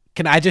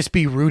I just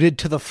be rooted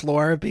to the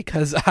floor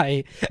because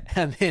I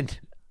am in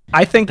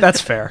I think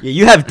that's fair. Yeah,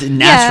 you have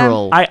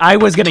natural. I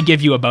was gonna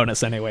give you a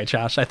bonus anyway,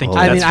 Josh. I think Oh,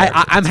 I that's mean,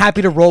 fair. I'm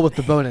happy to roll with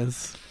the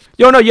bonus.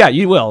 No, yeah,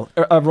 you will.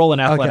 Roll in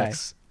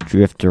athletics.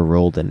 Drifter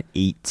rolled an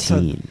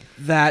 18.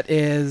 That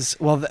is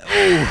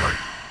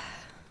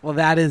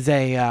that is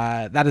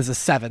a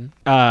 7.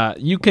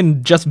 You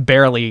can just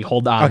barely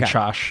hold on, Okay.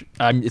 Josh.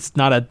 It's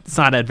not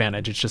an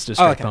advantage. It's just a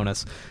straight Okay.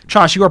 bonus.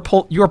 Josh, you are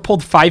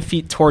pulled 5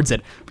 feet towards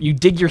it. You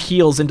dig your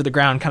heels into the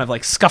ground, kind of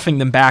like scuffing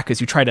them back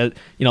as you try to,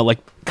 like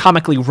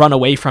comically run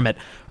away from it.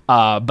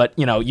 But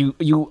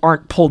you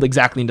aren't pulled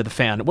exactly into the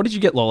fan. What did you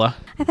get, Lola?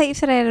 I thought you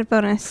said I had a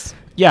bonus.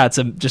 Yeah, it's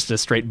just a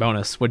straight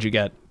bonus. What'd you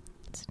get?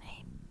 It's an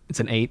 8. It's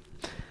an 8.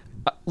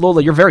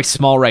 Lola, you're very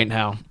small right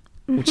now,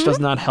 Mm-hmm. which does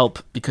not help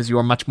because you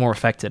are much more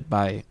affected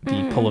by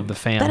the pull of the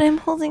fan. But I'm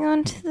holding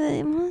on to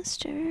the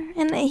monster.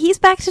 And he's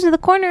backed into the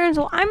corner, and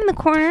so I'm in the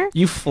corner.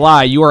 You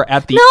fly. You are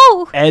at the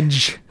No!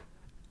 edge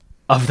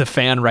of the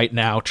fan right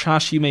now.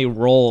 Josh, you may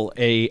roll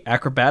a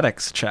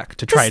acrobatics check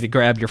to try to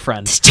grab your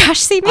friend. Does Josh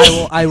see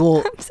me? I will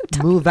I'm so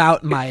tired. move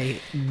out my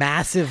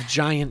massive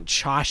giant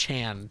Chosh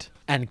hand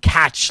and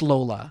catch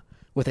Lola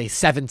with a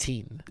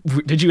 17.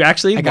 Did you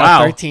actually? I got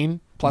Wow. 13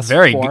 plus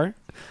Very 4.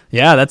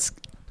 Yeah, that's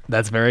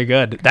very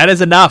good. That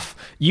is enough.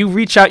 You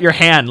reach out your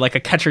hand like a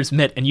catcher's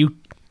mitt and you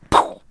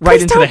right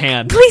Please into the don't-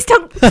 hand. Please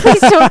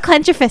don't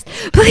clench your fist.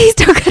 Please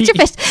don't clench your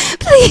fist.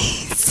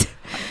 Please.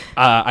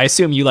 I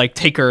assume you like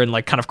take her and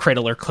like kind of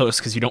cradle her close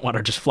because you don't want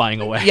her just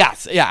flying away.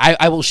 Yes, yeah,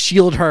 I will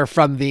shield her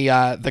from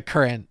the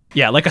current.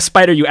 Yeah, like a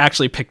spider you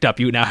actually picked up,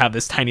 you now have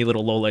this tiny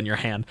little Lola in your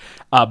hand.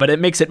 But it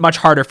makes it much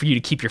harder for you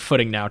to keep your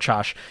footing now,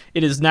 Josh.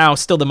 It is now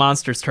still the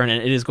monster's turn,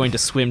 and it is going to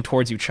swim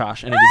towards you,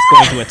 Josh, and it is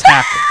going to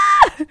attack.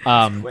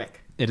 Quick.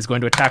 It is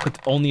going to attack with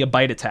only a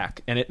bite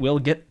attack, and it will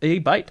get a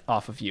bite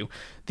off of you.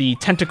 The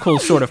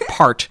tentacles sort of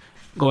part,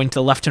 going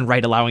to left and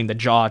right, allowing the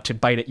jaw to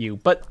bite at you.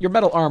 But your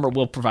metal armor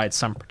will provide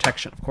some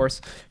protection, of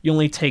course. You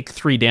only take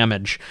 3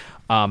 damage.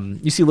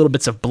 You see little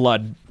bits of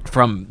blood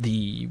from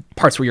the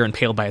parts where you're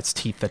impaled by its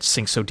teeth that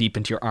sink so deep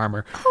into your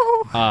armor.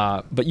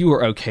 But you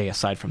are okay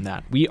aside from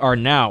that. We are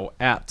now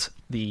at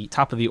the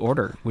top of the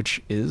order,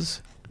 which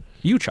is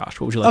you, Josh.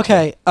 What would you like to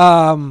Okay,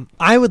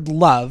 I would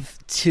love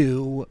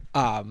to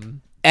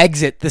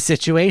exit the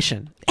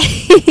situation.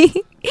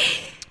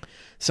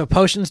 So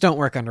potions don't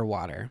work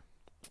underwater.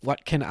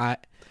 What can I...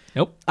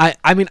 Nope.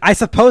 I mean, I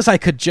suppose I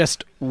could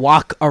just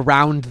walk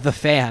around the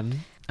fan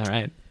All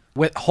right.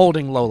 with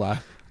holding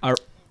Lola.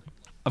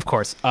 Of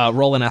course.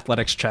 Roll an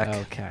athletics check.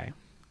 Okay.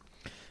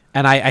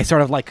 And I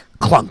sort of like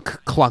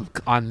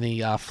clunk on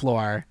the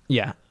floor.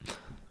 Yeah.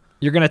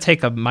 You're going to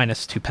take a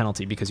 -2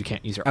 penalty because you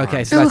can't use your Okay,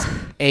 arm. so that's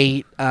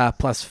 8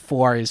 plus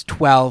 4 is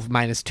 12,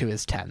 minus 2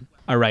 is 10.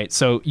 All right.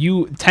 So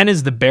 10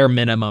 is the bare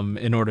minimum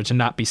in order to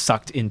not be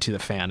sucked into the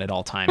fan at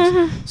all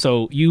times.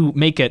 So you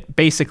make it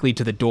basically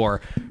to the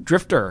door.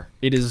 Drifter,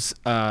 it is,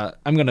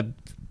 I'm going to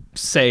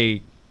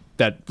say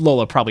that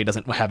Lola probably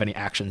doesn't have any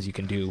actions you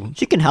can do.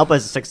 She can help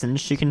as a sexton.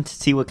 She can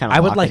see what kind of I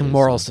would lock like it is.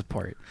 moral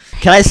support.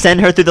 Can I send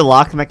her through the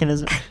lock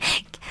mechanism?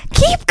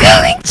 Keep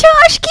going,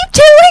 Josh. Keep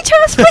doing,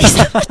 Josh. Please,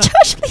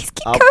 Josh. Please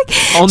keep going.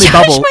 only Josh,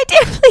 bubble- my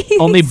dear, please.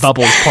 Only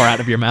bubbles pour out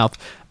of your mouth.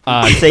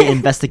 Say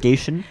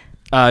investigation.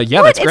 Yeah, What?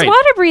 that's It's great.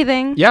 water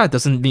breathing. Yeah, it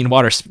doesn't mean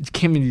water.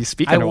 Can't mean you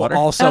speak I will underwater.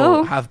 also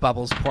Oh. have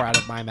bubbles pour out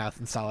of my mouth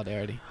in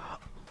solidarity.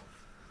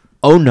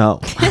 Oh no.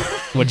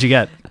 What'd you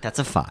get? That's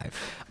a 5.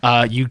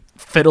 You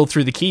fiddle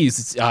through the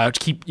keys.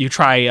 You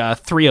try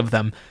 3 of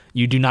them.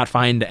 You do not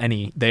find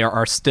any. There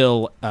are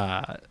still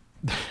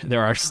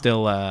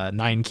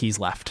 9 keys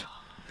left.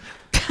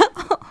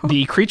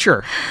 The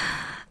creature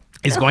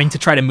is going to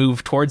try to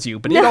move towards you,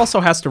 but it also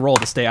has to roll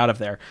to stay out of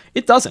there.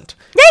 It doesn't.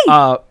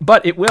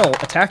 But it will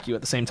attack you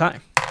at the same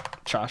time,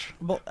 Josh.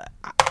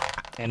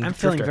 And I'm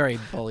feeling Drifter. very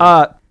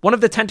bullied. One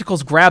of the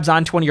tentacles grabs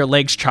onto one of your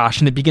legs, Josh,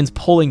 and it begins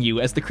pulling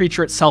you. As the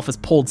creature itself is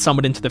pulled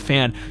somewhat into the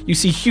fan, you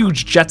see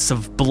huge jets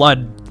of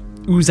blood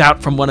ooze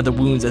out from one of the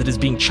wounds as it is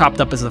being chopped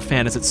up as a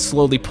fan as it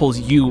slowly pulls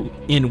you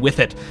in with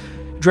it.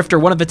 Drifter,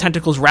 one of the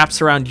tentacles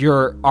wraps around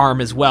your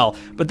arm as well,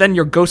 but then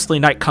your ghostly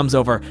knight comes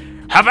over.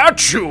 Have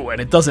at you! And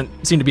it doesn't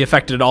seem to be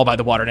affected at all by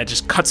the water, and it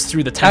just cuts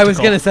through the I tentacle. was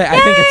going to say, I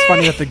think it's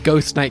funny that the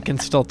ghost knight can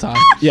still talk.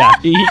 Yeah,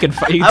 he can.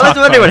 He I was talk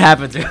wondering what fine.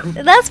 happened to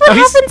him. That's what Oh,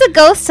 he's- happens to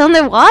ghosts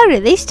underwater.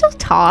 They still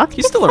talk.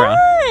 He's They're still around.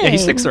 Yeah, he fine.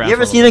 sticks around. You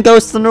ever for a seen a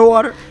ghost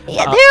underwater?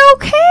 Yeah, they're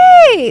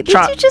okay. These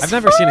Cha- are just I've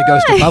never seen a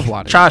ghost fine. above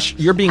water. Josh,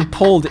 you're being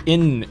pulled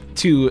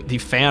into the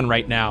fan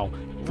right now.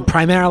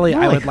 Primarily,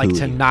 I Like would like who?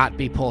 to not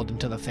be pulled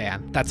into the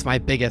fan. That's my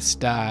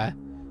biggest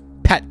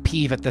pet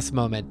peeve at this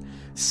moment.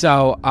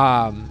 So,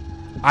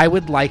 I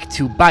would like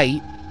to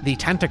bite the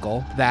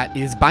tentacle that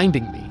is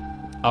binding me.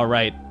 All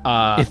right.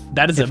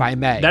 If I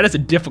may. That is a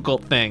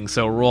difficult thing.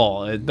 So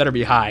roll. It better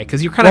be high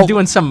because you're kind Well, of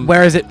doing some.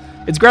 Where is it?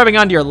 It's grabbing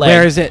onto your leg.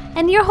 Where is it?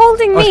 And you're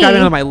holding Oh, it's me. grabbing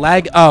onto my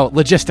leg? Oh,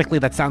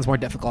 logistically, that sounds more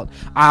difficult.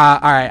 All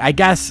right, I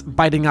guess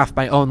biting off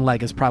my own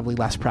leg is probably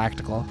less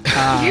practical.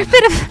 You're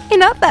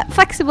not that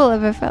flexible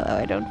of a fellow,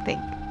 I don't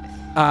think.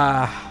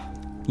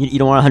 You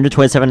don't want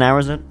 127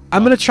 hours in?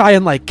 I'm going to try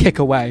and, like, kick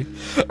away.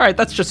 All right.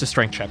 That's just a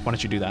strength check. Why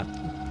don't you do that?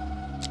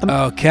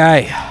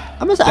 Okay.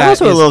 I'm That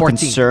also a is little 14.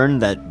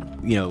 concerned that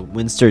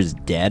Winster's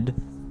dead.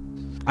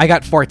 I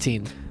got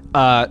 14.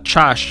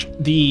 Chosh,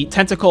 the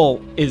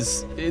tentacle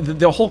is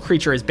the whole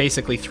creature is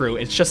basically through.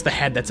 It's just the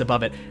head that's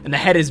above it, and the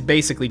head is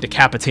basically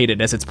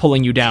decapitated as it's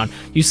pulling you down.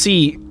 You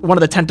see one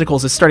of the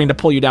tentacles is starting to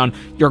pull you down.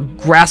 You're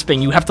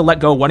grasping. You have to let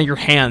go one of your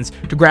hands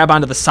to grab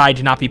onto the side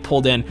to not be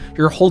pulled in.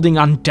 You're holding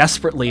on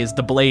desperately as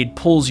the blade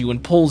pulls you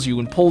and pulls you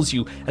and pulls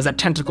you as that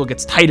tentacle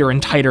gets tighter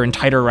and tighter and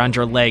tighter around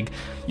your leg.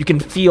 You can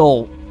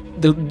feel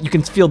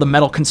the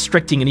metal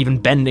constricting and even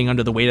bending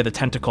under the weight of the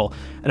tentacle,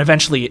 and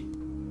eventually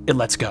it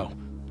lets go.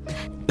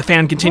 The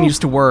fan continues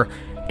to whir,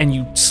 and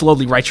you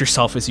slowly right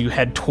yourself as you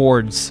head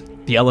towards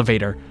the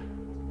elevator.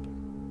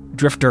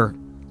 Drifter,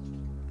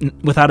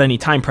 without any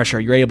time pressure,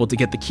 you're able to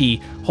get the key,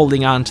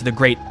 holding on to the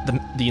grate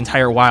the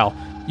entire while.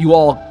 You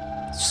all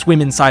swim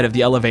inside of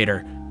the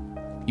elevator.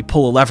 You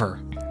pull a lever.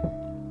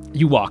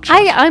 You walk.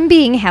 I'm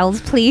being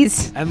held,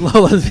 please. And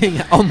Lola's being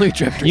only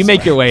Drifter. You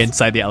make your way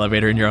inside the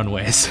elevator in your own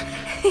ways.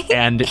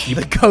 And you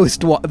The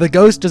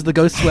ghost. Does the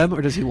ghost swim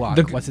or does he walk?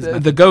 What's his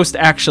method? the ghost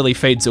actually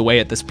fades away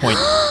at this point.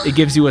 It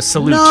gives you a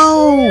salute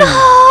Oh!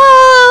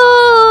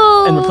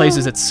 and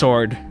replaces its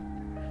sword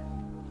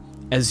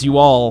as you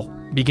all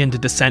begin to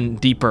descend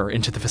deeper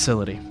into the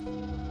facility.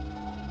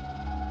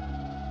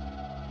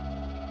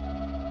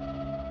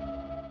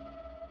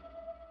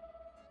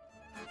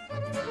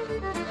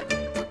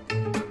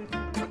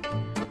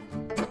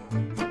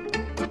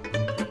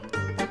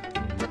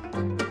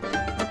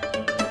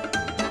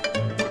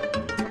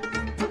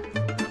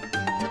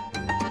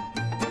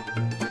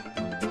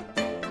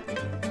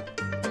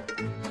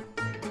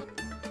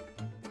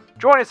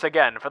 Join us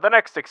again for the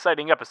next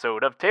exciting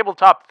episode of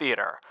Tabletop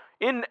Theater.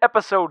 In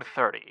episode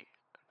 30,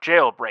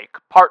 Jailbreak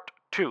Part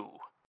 2.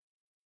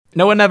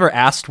 No one ever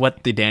asked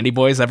what the Dandy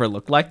Boys ever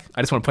looked like.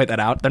 I just want to point that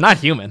out. They're not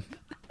human.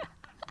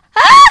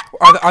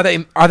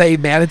 Are they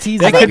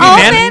manatees? They Like- could be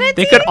all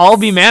They could all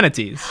be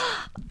manatees.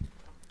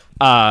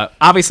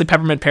 Obviously,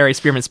 Peppermint Perry,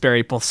 Spearmint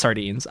Sperry, both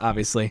sardines,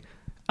 obviously.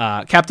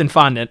 Captain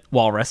Fondant,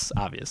 walrus,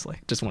 obviously.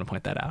 Just want to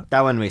point that out.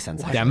 That one makes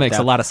sense. Yeah, it makes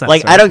a lot of sense.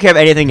 Like, right? I don't care if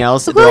anything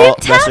else. They're William all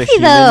lesser Taffy,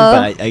 human,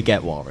 though. but I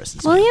get walrus.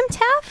 William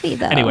Taffy,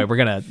 though. Anyway, we're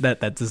gonna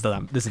this is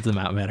the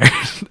amount matter.